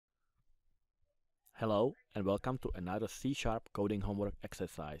Hello and welcome to another C# coding homework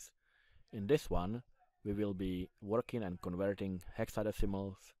exercise. In this one, we will be working and converting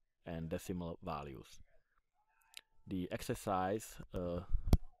hexadecimals and decimal values. The exercise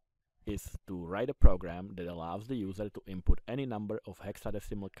is to write a program that allows the user to input any number of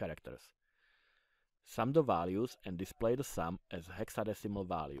hexadecimal characters, sum the values and display the sum as a hexadecimal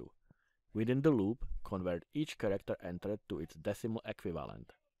value. Within the loop, convert each character entered to its decimal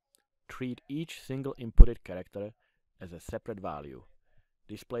equivalent. Treat each single inputted character as a separate value.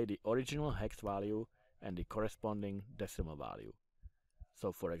 Display the original hex value and the corresponding decimal value.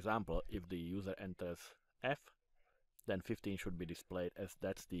 So for example, if the user enters F, then 15 should be displayed as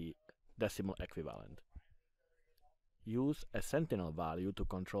that's the decimal equivalent. Use a sentinel value to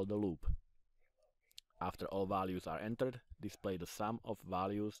control the loop. After all values are entered, display the sum of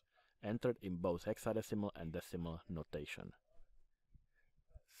values entered in both hexadecimal and decimal notation.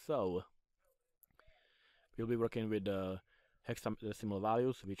 So, we'll be working with the hexadecimal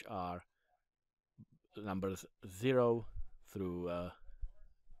values, which are numbers 0 through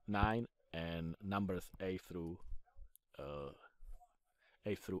 9 and numbers A through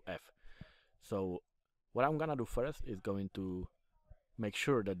F. So, what I'm gonna do first is going to make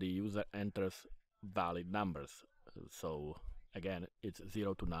sure that the user enters valid numbers. So, again, it's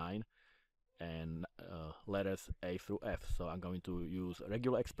 0 to 9 and letters A through F. So I'm going to use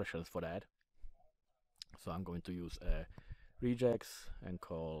regular expressions for that. So I'm going to use a regex and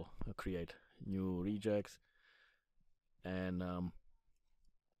create new regex, and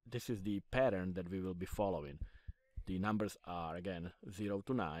this is the pattern that we will be following. The numbers are again 0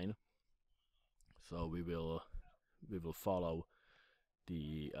 to 9, so we will follow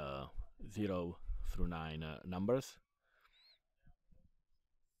the 0 through 9 numbers.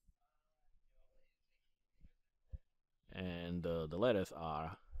 And the letters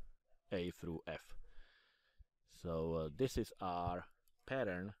are A through F. So this is our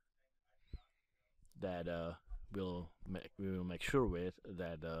pattern that we will make sure with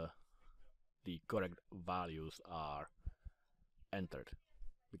that the correct values are entered,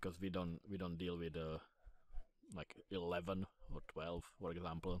 because we don't deal with like 11 or 12, for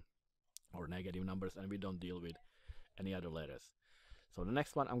example, or negative numbers, and we don't deal with any other letters. So the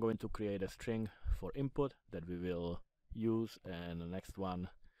next one, I'm going to create a string for input that we will use, and the next one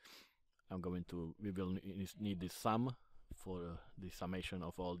we will need the sum for the summation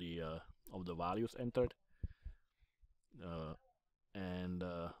of all the values entered, and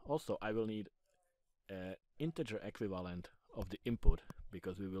also I will need an integer equivalent of the input,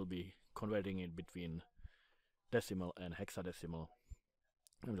 because we will be converting it between decimal and hexadecimal.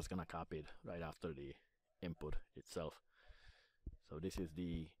 I'm just gonna copy it right after the input itself. So this is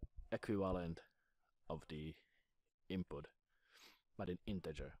the equivalent of the input, but in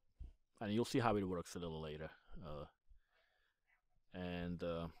integer, and you'll see how it works a little later.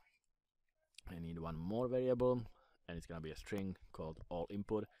 I need one more variable, and it's gonna be a string called all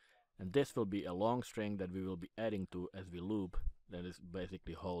input, and this will be a long string that we will be adding to as we loop, that is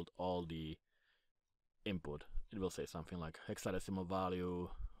basically hold all the input. It will say something like hexadecimal value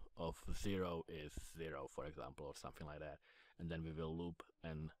of 0 is 0, for example, or something like that, and then we will loop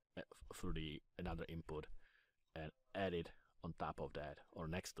and through another input and add it on top of that or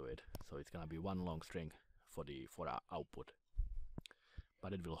next to it. So it's gonna be one long string for our output,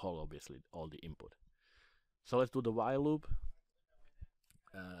 but it will hold obviously all the input. So let's do the while loop.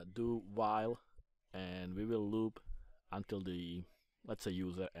 Do while, and we will loop until let's say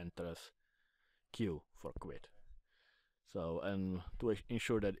user enters Q for quit. So, and to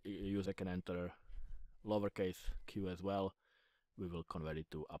ensure that user can enter lowercase q as well, we will convert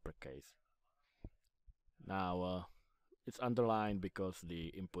it to uppercase. Now it's underlined because the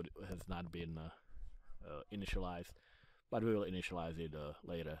input has not been initialized, but we will initialize it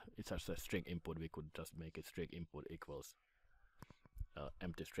later. It's just a string input. We could just make it string input equals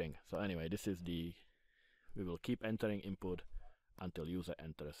empty string. So anyway, this is we will keep entering input until user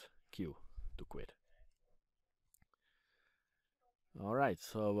enters Q to quit. Alright,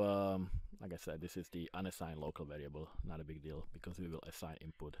 so like I said, this is the unassigned local variable, not a big deal, because we will assign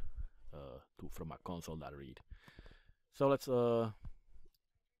input from a console.read. So let's do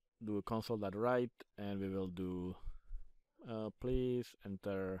a console.write, and we will do please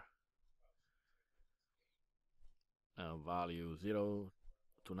enter value 0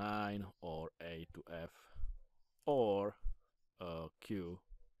 to 9 or A to F or Q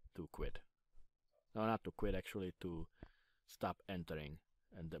to quit. No, not to quit, actually, to stop entering,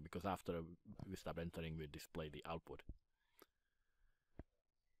 and because after we stop entering, we display the output.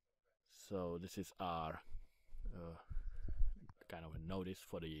 So this is our kind of a notice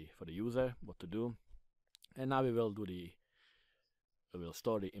for the user what to do. And now we will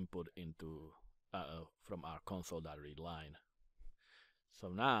store the input into from our console.read line. So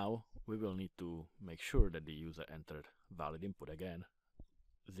now we will need to make sure that the user entered valid input again,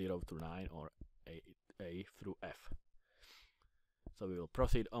 0 through 9 or A through F. So we will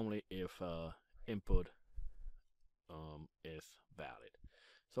proceed only if input is valid.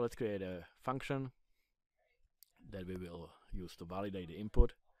 So let's create a function that we will use to validate the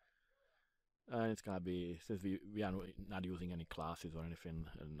input. And it's gonna be, since we are not using any classes or anything,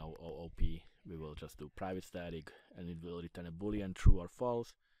 no OOP, we will just do private static, and it will return a boolean true or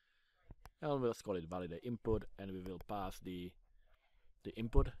false. And we'll call it validate input, and we will pass the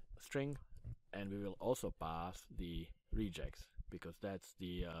input string, and we will also pass the regex, because that's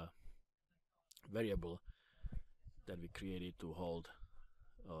the variable that we created to hold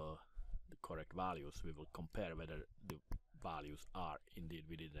the correct values. We will compare whether the values are indeed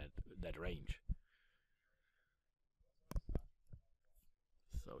within that range.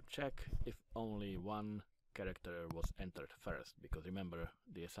 So check if only one character was entered first, because remember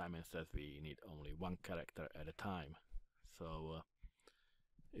the assignment says we need only one character at a time. So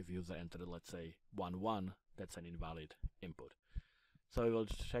if user entered, let's say 1 that's an invalid input. So we will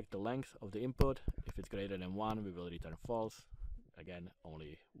check the length of the input. If it's greater than 1, we will return false. Again,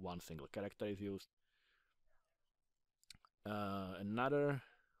 only one single character is used. Another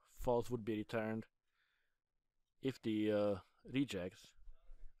false would be returned if the regex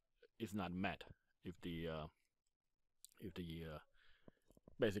is not met. If the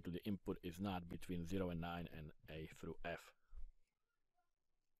basically the input is not between 0 and 9 and A through F.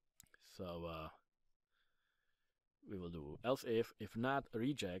 So we will do else if not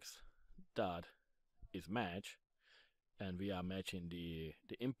regex dot is match, and we are matching the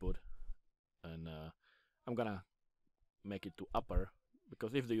input, and I'm gonna make it to upper,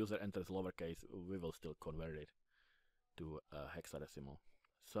 because if the user enters lowercase, we will still convert it to hexadecimal.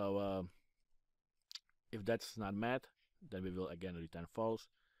 So if that's not met, then we will again return false.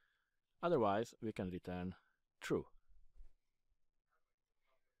 Otherwise, we can return true.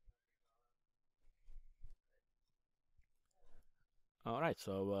 Alright,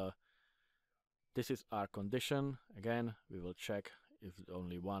 so this is our condition. Again, we will check if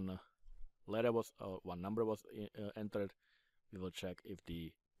only one letter was, one number was entered. We will check if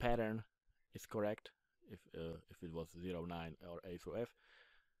the pattern is correct, if it was 0, 9 or A through F,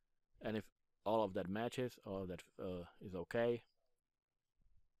 and if all of that matches, all of that is okay,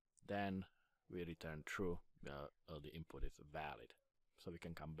 then we return true. The input is valid. So we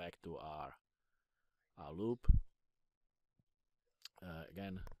can come back to our loop.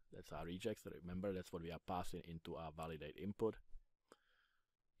 Again, that's our regex. Remember, that's what we are passing into our validate input,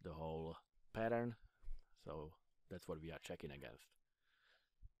 the whole pattern. So that's what we are checking against.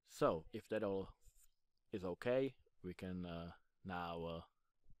 So if that all is okay, we can now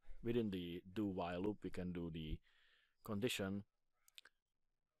within the do while loop, we can do the condition.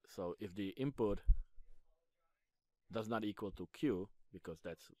 So if the input does not equal to Q, because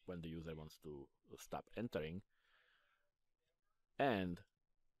that's when the user wants to stop entering, and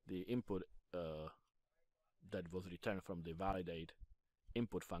the input that was returned from the validate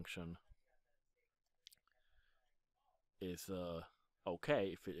input function is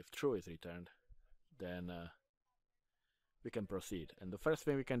okay, if true is returned, then we can proceed. And the first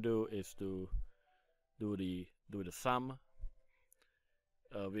thing we can do is to do the sum.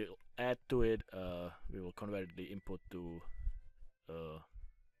 We'll add to it, we will convert the input to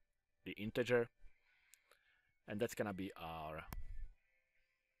the integer, and that's gonna be our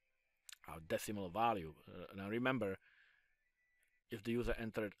decimal value. Now remember, if the user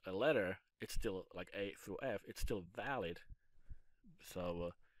entered a letter, it's still like A through F, it's still valid.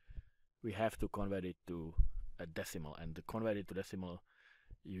 So we have to convert it to a decimal, and to convert it to decimal,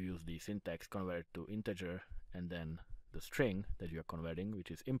 you use the syntax convert to integer, and then the string that you are converting,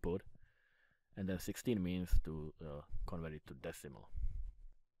 which is input, and then 16 means to convert it to decimal.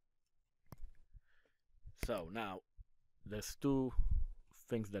 So now there's two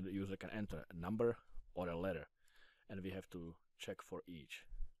things that the user can enter, a number or a letter, and we have to check for each.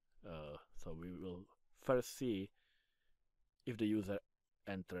 So we will first see if the user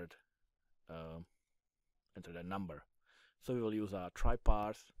entered a number. So we will use our try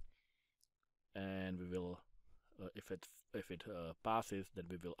parse, and we will if it passes, then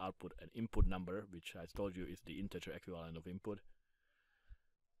we will output an input number, which I told you is the integer equivalent of input.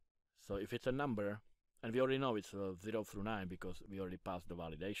 So if it's a number, and we already know it's 0 through 9 because we already passed the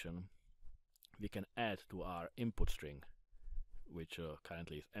validation, we can add to our input string, which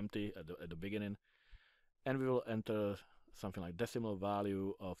currently is empty at the beginning, and we will enter something like decimal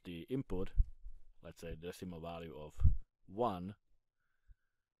value of the input let's say decimal value of 1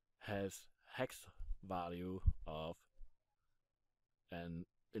 has hex value of, and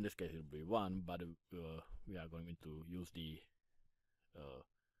in this case it will be 1, but we are going to use the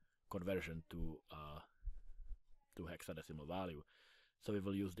conversion to hexadecimal value. So we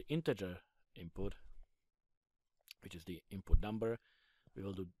will use the integer input, which is the input number. We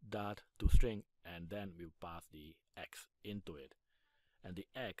will do that to string, and then we'll pass the x into it, and the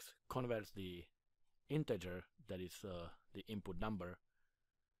x converts the integer that is the input number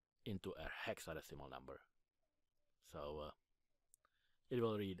into a hexadecimal number. So it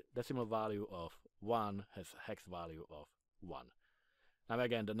will read decimal value of 1 has hex value of 1. Now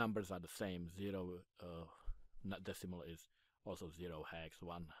again, the numbers are the same. 0 decimal is also 0 hex,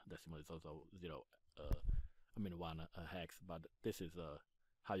 1 decimal is also 0 1 hex, but this is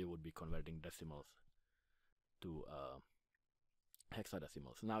how you would be converting decimals to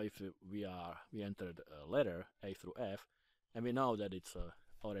hexadecimals. Now if we entered a letter A through F, and we know that it's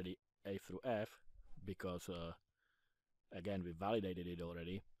already A through F because again we validated it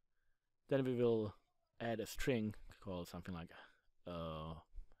already, then we will add a string called something like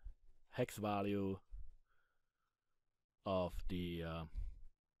hex value of the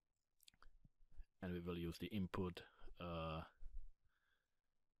and we will use the input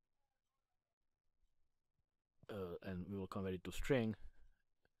and we will convert it to string.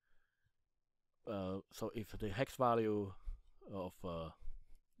 So if the hex value of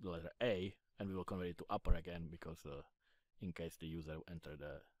the letter A, and we will convert it to upper again because in case the user entered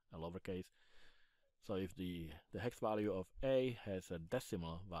a lowercase. So if the hex value of A has a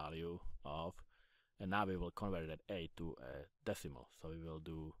decimal value of, and now we will convert that A to a decimal. So we will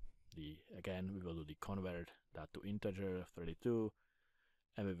do the convert that to integer 32,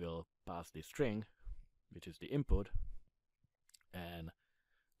 and we will pass the string, which is the input, and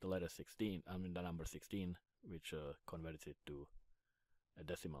the letter 16, the number 16, which converts it to a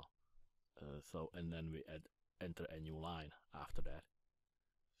decimal. And then we enter a new line after that.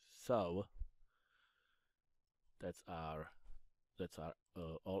 So that's our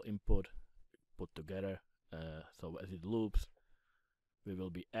all input put together. So as it loops, we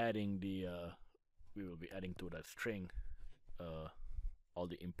will be adding to that string all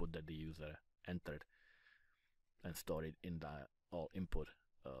the input that the user entered and store it in the all input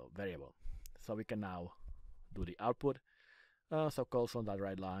variable. So we can now do the output. So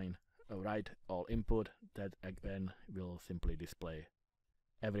console.write line, write all input. That again will simply display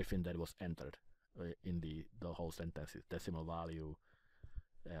everything that was entered in the whole sentence, is decimal value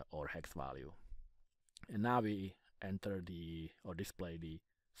or hex value. And now we enter or display the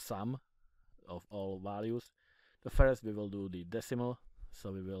sum of all values. The first we will do the decimal,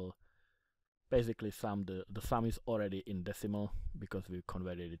 so we will basically sum the sum is already in decimal because we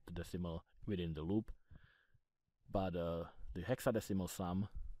converted it to decimal within the loop, but the hexadecimal sum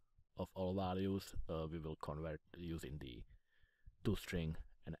of all values we will convert using the toString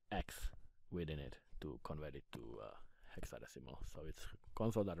and x within it to convert it to hexadecimal. So it's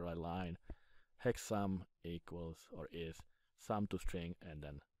console.write line hex sum equals or is sum toString and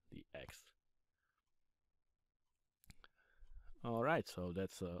then the x. All right, so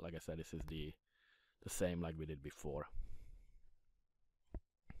that's like I said, this is the same like we did before.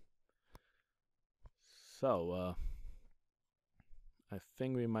 So I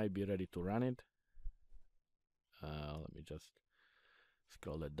think we might be ready to run it. Let me just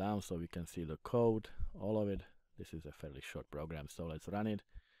scroll that down so we can see the code, all of it. This is a fairly short program, so let's run it.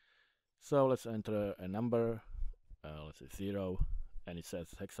 So let's enter a number, let's say 0, and it says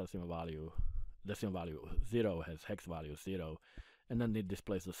hexadecimal value, decimal value 0 has hex value 0, and then it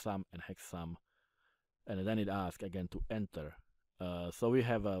displays the sum and hex sum, and then it asks again to enter. So we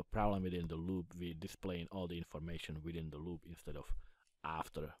have a problem within the loop. We displaying all the information within the loop instead of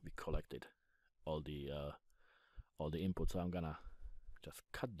after we collected all the inputs. So I'm gonna just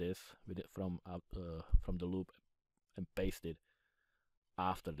cut this with it from the loop and paste it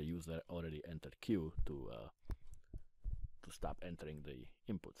after the user already entered Q to stop entering the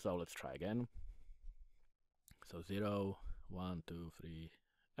input. So let's try again. So 0, 1, 2, 3,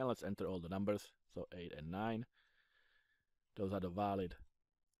 and let's enter all the numbers. So 8 and 9. Those are the valid,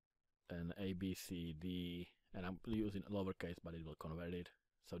 and A, B, C, D, and I'm using lowercase, but it will convert it.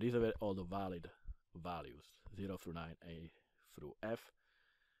 So these are all the valid values, 0 through 9, A through F.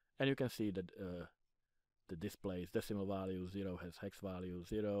 And you can see that the displays decimal value 0 has hex value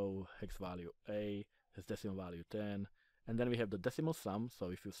 0, hex value A has decimal value 10, and then we have the decimal sum. So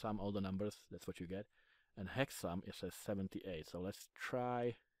if you sum all the numbers, that's what you get. And hex sum, it says 78. So let's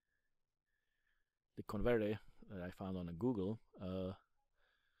try the converter that I found on Google.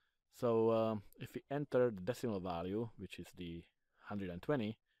 So if we enter the decimal value, which is the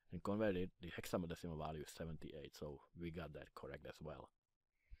 120, and convert it, the hexadecimal value is 78. So we got that correct as well.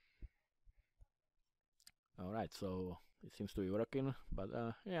 All right, so it seems to be working, but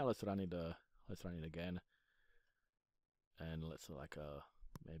yeah, let's run it again, and let's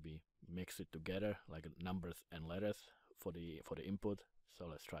maybe mix it together, like numbers and letters for the input. So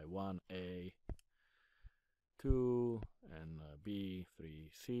let's try 1 A, 2 and B,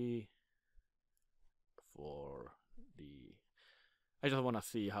 3 C, 4 D. I just want to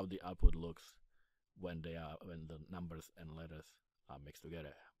see how the output looks when the numbers and letters are mixed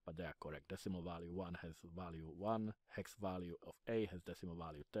together. But they are correct. Decimal value 1 has value 1. Hex value of A has decimal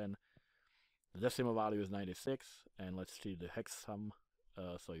value 10. The decimal value is 96, and let's see the hex sum.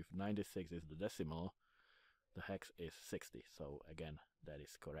 So if 96 is the decimal, the hex is 60. So again, that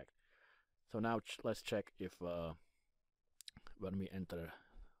is correct. So now let's check if when we enter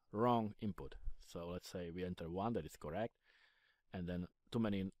wrong input. So let's say we enter 1, that is correct, and then too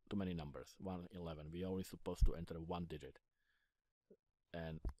many numbers, 111. We only supposed to enter 1 digit,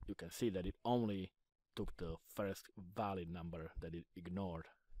 and you can see that it only took the first valid number, that it ignored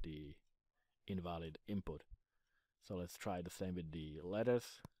the invalid input. So let's try the same with the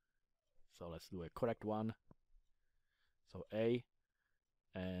letters. So let's do a correct one. So A,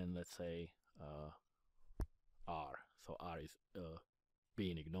 and let's say R. So R is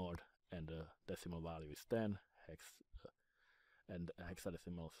being ignored, and the decimal value is 10. And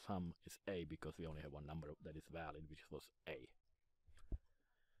hexadecimal sum is A, because we only have one number that is valid, which was A.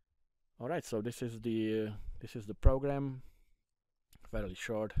 All right, so this is the program. Fairly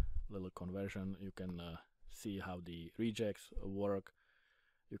short little conversion. You can see how the regex work.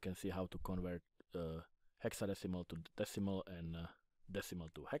 You can see how to convert hexadecimal to decimal and decimal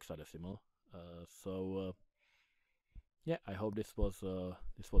to hexadecimal. So yeah, I hope this was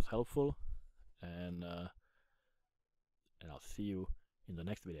helpful, and I'll see you in the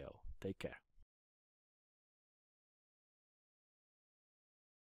next video. Take care.